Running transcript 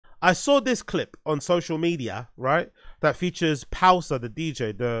I saw this clip on social media, right? That features Pawsa, the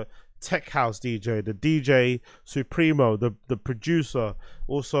DJ, the tech house DJ, the DJ Supremo, the producer,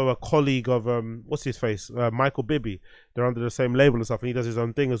 also a colleague of what's his face, Michael Bibby. They're under the same label and stuff, and he does his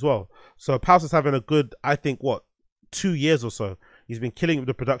own thing as well. So Pawsa's having a good, I think, what, 2 years or so. He's been killing it with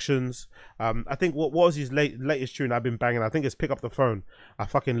the productions. I think what was his latest tune I've been banging? I think it's Pick Up the Phone. I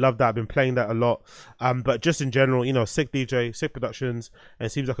fucking love that. I've been playing that a lot. But just in general, you know, sick DJ, sick productions, and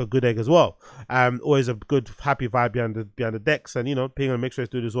it seems like a good egg as well. Always a good, happy vibe behind the decks, and you know, being on a mixed race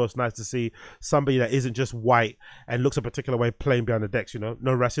dude as well. It's nice to see somebody that isn't just white and looks a particular way playing behind the decks. You know,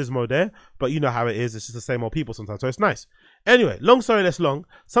 no racismo there, but you know how it is. It's just the same old people sometimes, so it's nice. Anyway, long story less long.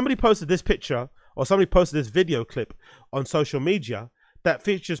 Somebody posted this picture, or somebody posted this video clip on social media that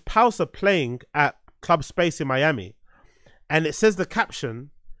features Pawsa playing at Club Space in Miami. And it says the caption,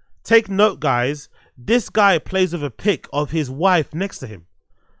 take note guys, this guy plays with a pic of his wife next to him.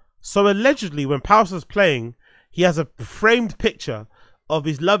 So allegedly when Pawsa's playing, he has a framed picture of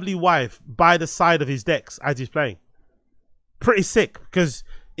his lovely wife by the side of his decks as he's playing. Pretty sick, because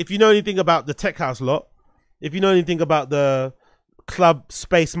if you know anything about the tech house lot, if you know anything about the Club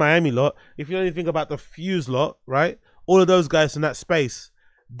Space Miami lot, if you know anything about the Fuse lot, right? All of those guys in that space,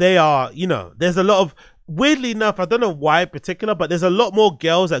 they are, you know, there's a lot of, weirdly enough, I don't know why in particular, but there's a lot more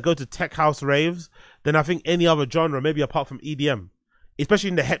girls that go to tech house raves than I think any other genre, maybe apart from EDM, especially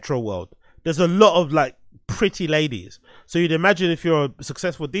in the hetero world. There's a lot of like pretty ladies. So you'd imagine if you're a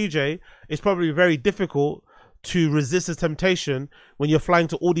successful DJ, it's probably very difficult to resist the temptation when you're flying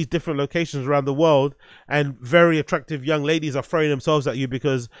to all these different locations around the world and very attractive young ladies are throwing themselves at you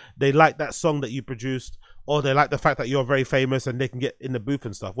because they like that song that you produced, or they like the fact that you're very famous and they can get in the booth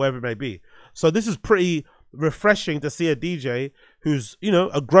and stuff, wherever it may be. So this is pretty refreshing to see a DJ who's, you know,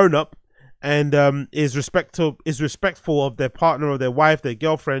 a grown-up and is respectful of their partner or their wife, their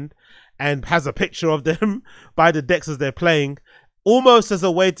girlfriend, and has a picture of them by the decks as they're playing, almost as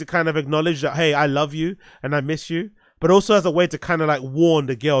a way to kind of acknowledge that, hey, I love you and I miss you, but also as a way to kind of like warn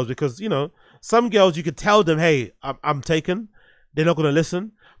the girls, because, you know, some girls you could tell them, hey, I'm taken, they're not going to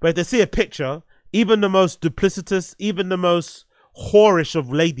listen. But if they see a picture, even the most duplicitous, even the most whorish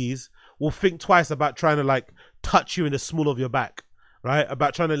of ladies will think twice about trying to like touch you in the small of your back, right?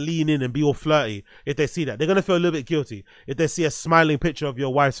 About trying to lean in and be all flirty. If they see that, they're going to feel a little bit guilty. If they see a smiling picture of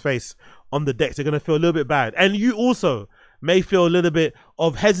your wife's face on the decks, they're going to feel a little bit bad. And you also may feel a little bit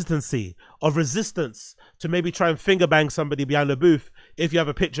of hesitancy, of resistance to maybe try and finger bang somebody behind the booth if you have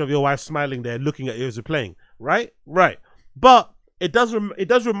a picture of your wife smiling there looking at you as you're playing, right? Right. But it does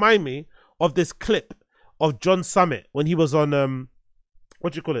remind me of this clip of John Summit when he was on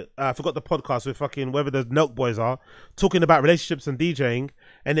what do you call it? I forgot the podcast with fucking whoever the Nelk Boys are, talking about relationships and DJing,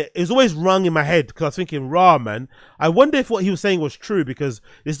 and it was always rung in my head because I was thinking, rah, man, I wonder if what he was saying was true, because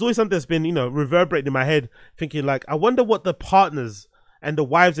there's always something that's been, you know, reverberating in my head, thinking like, I wonder what the partners and the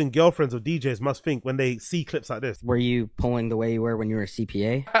wives and girlfriends of DJs must think when they see clips like this. Were you pulling the way you were when you were a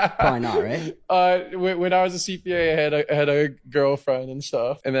CPA? Probably not, right? When I was a CPA, I had a girlfriend and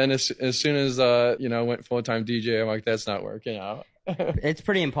stuff, and then as soon as you know, went full-time DJ, I'm like, that's not working out. It's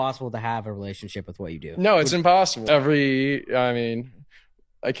pretty impossible to have a relationship with what you do. No, it's impossible. I mean,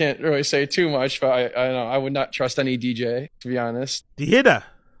 I can't really say too much, but I don't know, I would not trust any DJ, to be honest. Do you hear that?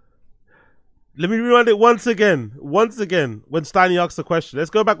 Let me rewind it once again. Once again, when Steiny asked the question. Let's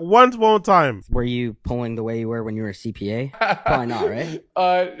go back one more time. Were you pulling the way you were when you were a CPA? Probably not,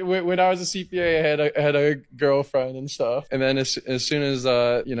 right? When I was a CPA, I had a girlfriend and stuff, and then as soon as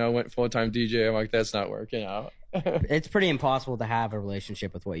you know, went full-time DJ, I'm like, that's not working out. It's pretty impossible to have a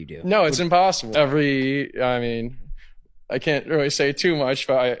relationship with what you do. No, it's impossible. I mean, I can't really say too much,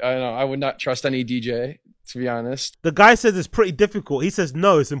 but I don't know, I would not trust any DJ, to be honest. The guy says it's pretty difficult. He says,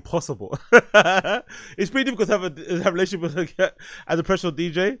 no, it's impossible. It's pretty difficult to have a relationship with as a professional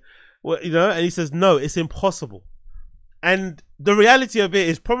DJ, well, you know, and he says, no, it's impossible. And the reality of it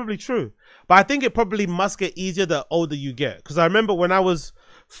is probably true. But I think it probably must get easier the older you get. Because I remember when I was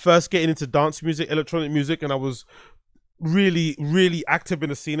first getting into dance music, electronic music, and I was really, really active in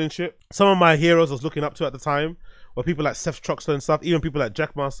the scene and shit. Some of my heroes I was looking up to at the time were people like Seth Troxler and stuff, even people like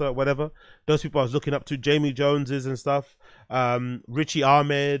Jackmaster, whatever. Those people I was looking up to, Jamie Joneses and stuff, Richie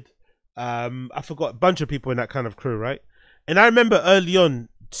Ahmed, I forgot a bunch of people in that kind of crew, right? And I remember early on,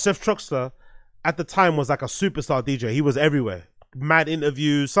 Seth Troxler at the time was like a superstar DJ. He was everywhere. Mad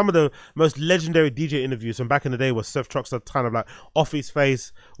interviews. Some of the most legendary DJ interviews from back in the day was Seth Troxler kind of like off his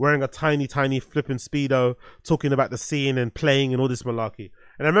face, wearing a tiny flipping Speedo, talking about the scene and playing and all this malarkey.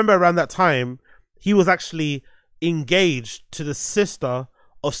 And I remember around that time, he was actually engaged to the sister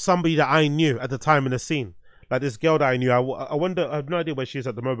of somebody that I knew at the time in the scene. like this girl that I knew. I wonder. I have no idea where she is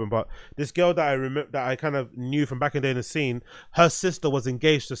at the moment, but this girl that I remember, that I kind of knew from back in the day in the scene, her sister was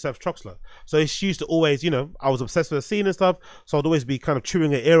engaged to Seth Troxler. So she used to always, you know, I was obsessed with the scene and stuff. So I'd always be kind of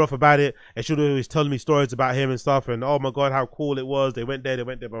chewing her ear off about it, and she'd always tell me stories about him and stuff. And oh my god, how cool it was! They went there,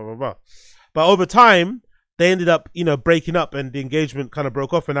 blah blah blah. But over time, they ended up, you know, breaking up, and the engagement kind of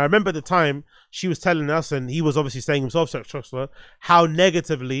broke off. And I remember at the time she was telling us, and he was obviously saying himself, Seth Troxler, how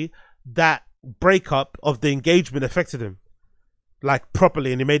negatively that breakup of the engagement affected him, like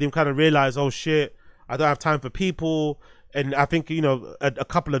properly, and it made him kind of realize, oh shit, I don't have time for people. And I think, you know, a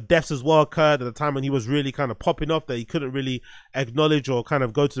couple of deaths as well occurred at the time when he was really kind of popping off, that he couldn't really acknowledge or kind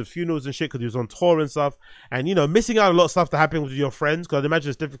of go to the funerals and shit because he was on tour and stuff. And, you know, missing out on a lot of stuff that happened with your friends, because I'd imagine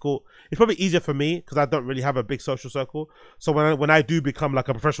it's difficult. It's probably easier for me because I don't really have a big social circle. So when I do become like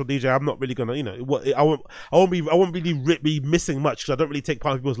a professional DJ, I'm not really gonna, you know, I won't really be missing much because I don't really take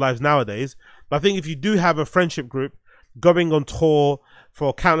part in people's lives nowadays. But I think if you do have a friendship group, going on tour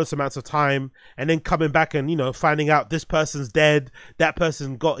for countless amounts of time, and then coming back and, you know, finding out this person's dead, that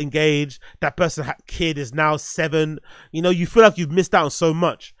person got engaged, that person kid is now 7, you know, you feel like you've missed out on so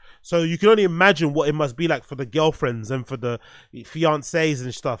much. So you can only imagine what it must be like for the girlfriends and for the fiancés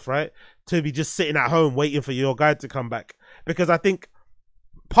and stuff, right? To be just sitting at home waiting for your guy to come back. Because I think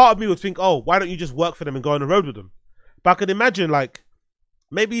part of me would think, oh, why don't you just work for them and go on the road with them? But I could imagine, like,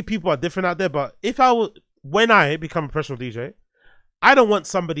 maybe people are different out there, but if I would, when I become a professional DJ, I don't want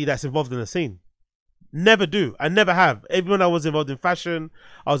somebody that's involved in the scene. Never do. I never have. Even when I was involved in fashion,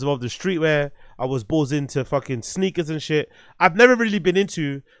 I was involved in streetwear, I was balls into fucking sneakers and shit. I've never really been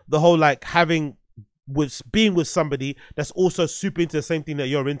into the whole, like, being with somebody that's also super into the same thing that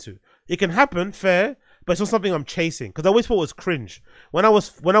you're into. It can happen, fair, but it's not something I'm chasing, because I always thought it was cringe. When I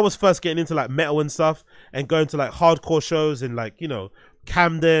was first getting into like metal and stuff and going to like hardcore shows in, like, you know,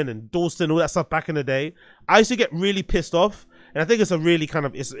 Camden and Dalston, all that stuff back in the day, I used to get really pissed off. And I think it's a really kind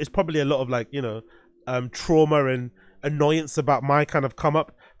of, it's probably a lot of, like, you know, trauma and annoyance about my kind of come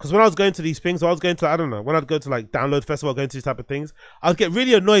up. Because when I was going to these things, I was going to, I don't know, when I'd go to like Download Festival, going to these type of things, I'd get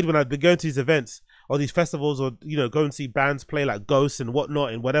really annoyed when I'd be going to these events or these festivals, or, you know, go and see bands play like Ghosts and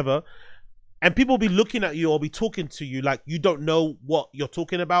whatnot and whatever. And people be looking at you or be talking to you like you don't know what you're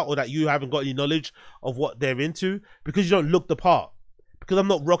talking about, or that you haven't got any knowledge of what they're into, because you don't look the part. Because I'm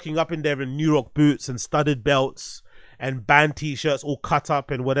not rocking up in there in New York boots and studded belts and band t-shirts all cut up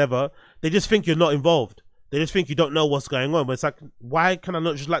and whatever. They just think you're not involved. They just think you don't know what's going on. But it's like, why can I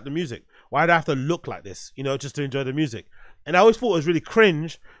not just like the music? Why do I have to look like this, you know, just to enjoy the music? And I always thought it was really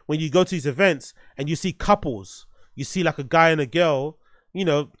cringe when you go to these events and you see couples. You see like a guy and a girl, you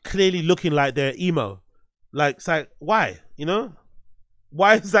know, clearly looking like they're emo. Like, it's like, why? You know?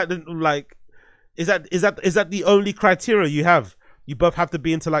 Why is that, like, is that the only criteria you have? You both have to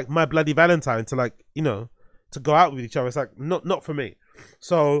be into like My Bloody Valentine to, like, you know, to go out with each other. It's like, not for me.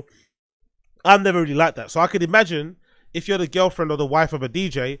 So I'm never really like that. So I could imagine if you're the girlfriend or the wife of a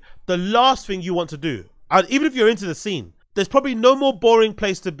DJ, the last thing you want to do, even if you're into the scene, there's probably no more boring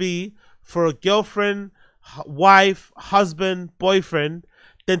place to be for a girlfriend, wife, husband, boyfriend,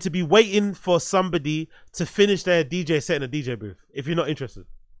 than to be waiting for somebody to finish their DJ set in a DJ booth if you're not interested.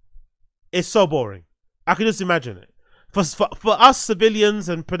 It's so boring. I can just imagine it. For us civilians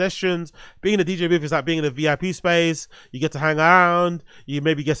and pedestrians, being in a DJ booth is like being in a VIP space. You get to hang around, you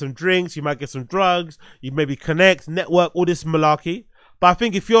maybe get some drinks, you might get some drugs, you maybe connect, network, all this malarkey. But I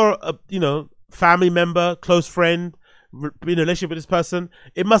think if you're a, you know, family member, close friend, in a relationship with this person,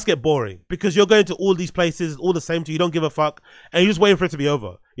 it must get boring, because you're going to all these places, all the same to you, don't give a fuck, and you're just waiting for it to be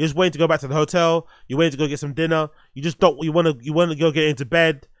over. You're just waiting to go back to the hotel, you're waiting to go get some dinner, you just don't, you want to go get into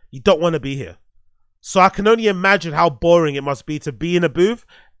bed, you don't want to be here. So I can only imagine how boring it must be to be in a booth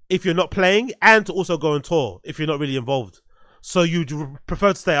if you're not playing, and to also go on tour if you're not really involved. So you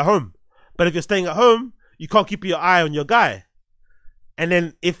prefer to stay at home. But if you're staying at home, you can't keep your eye on your guy. And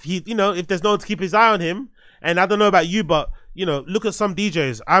then if he, you know, if there's no one to keep his eye on him, and I don't know about you, but, you know, look at some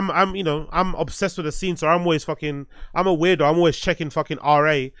DJs. I'm obsessed with the scene, so I'm a weirdo. I'm always checking fucking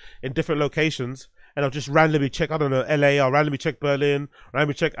RA in different locations. And I'll just randomly check, I don't know, LA, I'll randomly check Berlin,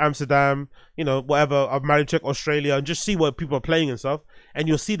 randomly check Amsterdam, you know, whatever. I'll randomly check Australia and just see what people are playing and stuff. And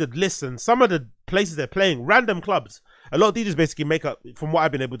you'll see the list and some of the places they're playing, random clubs. A lot of DJs basically make up, from what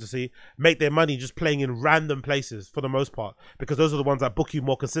I've been able to see, make their money just playing in random places for the most part. Because those are the ones that book you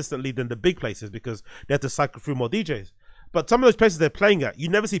more consistently than the big places, because they have to cycle through more DJs. But some of those places they're playing at, you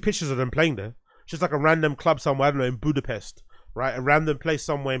never see pictures of them playing there. It's just like a random club somewhere, I don't know, in Budapest, right? A random place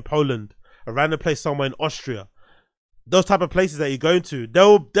somewhere in Poland. A random place somewhere in Austria. Those type of places that you're going to,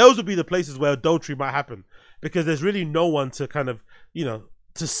 those will be the places where adultery might happen, because there's really no one to kind of, you know,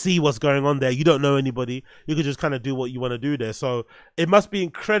 to see what's going on there. You don't know anybody. You could just kind of do what you want to do there. So it must be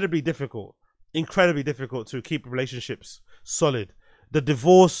incredibly difficult to keep relationships solid. The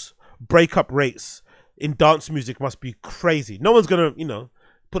divorce breakup rates in dance music must be crazy. No one's gonna, you know,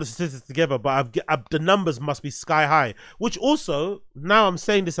 put the statistics together, but the numbers must be sky high. Which also, now I'm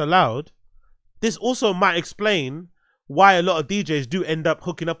saying this aloud, this also might explain why a lot of DJs do end up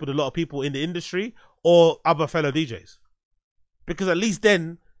hooking up with a lot of people in the industry or other fellow DJs. Because at least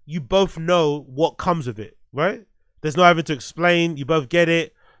then you both know what comes with it, right? There's no having to explain. You both get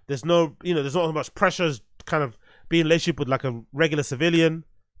it. There's no, you know, there's not as much pressure as kind of being in a relationship with like a regular civilian.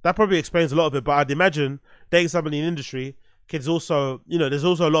 That probably explains a lot of it. But I'd imagine dating somebody in the industry, kids also, you know, there's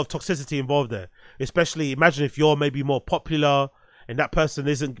also a lot of toxicity involved there. Especially imagine if you're maybe more popular and that person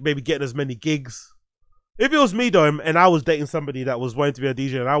isn't maybe getting as many gigs. If it was me though, and I was dating somebody that was wanting to be a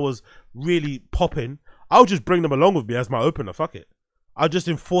DJ and I was really popping, I would just bring them along with me as my opener. Fuck it. I'll just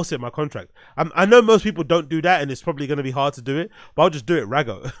enforce it in my contract. I know most people don't do that and it's probably going to be hard to do it, but I'll just do it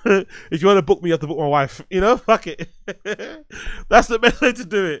raggo. If you want to book me, you have to book my wife. You know, fuck it. That's the best way to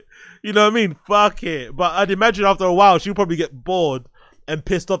do it. You know what I mean? Fuck it. But I'd imagine after a while, she'll probably get bored and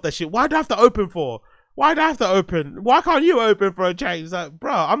pissed off that shit. Why do I have to open for? Why do I have to open? Why can't you open for a change? It's like,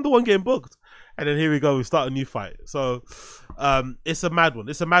 bro, I'm the one getting booked. And then here we go. We start a new fight. So it's a mad one.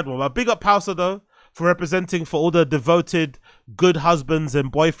 It's a mad one. But big up Pawsa though, for representing for all the devoted good husbands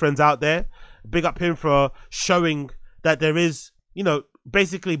and boyfriends out there. Big up him for showing that there is, you know,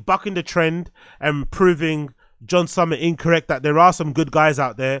 basically bucking the trend and proving John Summit incorrect, that there are some good guys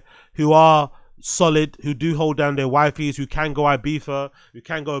out there who are solid, who do hold down their wifeys, who can go Ibiza, who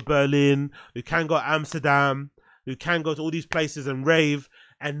can go Berlin, who can go Amsterdam, who can go to all these places and rave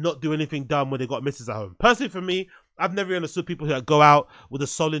and not do anything dumb when they got misses at home. Personally, for me, I've never understood people that go out with a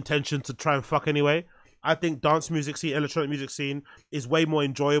sole intention to try and fuck anyway. I think dance music scene, electronic music scene is way more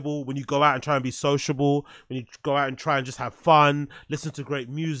enjoyable when you go out and try and be sociable, when you go out and try and just have fun, listen to great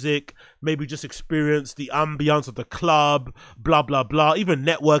music, maybe just experience the ambience of the club, blah, blah, blah. Even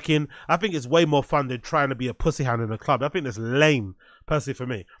networking, I think it's way more fun than trying to be a pussy hound in a club. I think that's lame, personally, for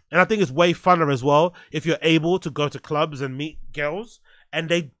me. And I think it's way funner as well if you're able to go to clubs and meet girls and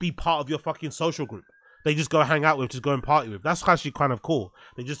they be part of your fucking social group. They just go hang out with, just go and party with. That's actually kind of cool.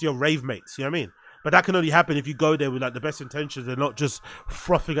 They're just your rave mates, you know what I mean? But that can only happen if you go there with like the best intentions and not just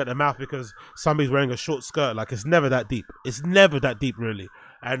frothing at the mouth because somebody's wearing a short skirt. Like, it's never that deep. It's never that deep, really.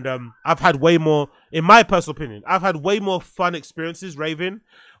 And I've had way more, in my personal opinion, I've had way more fun experiences raving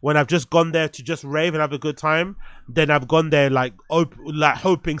when I've just gone there to just rave and have a good time than I've gone there like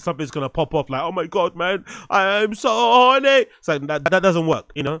hoping something's going to pop off. Like, oh my God, man, I am so horny. It's like, that doesn't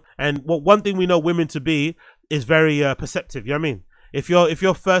work, you know? And one thing we know women to be is very perceptive, you know what I mean? If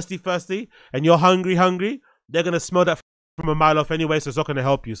you're thirsty and you're hungry, they're gonna smell that from a mile off anyway, so it's not gonna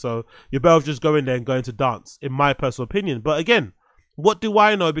help you. So you're better off just going there and going to dance, in my personal opinion. But again, what do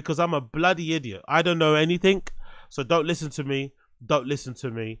I know? Because I'm a bloody idiot. I don't know anything. So don't listen to me. Don't listen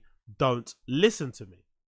to me. Don't listen to me.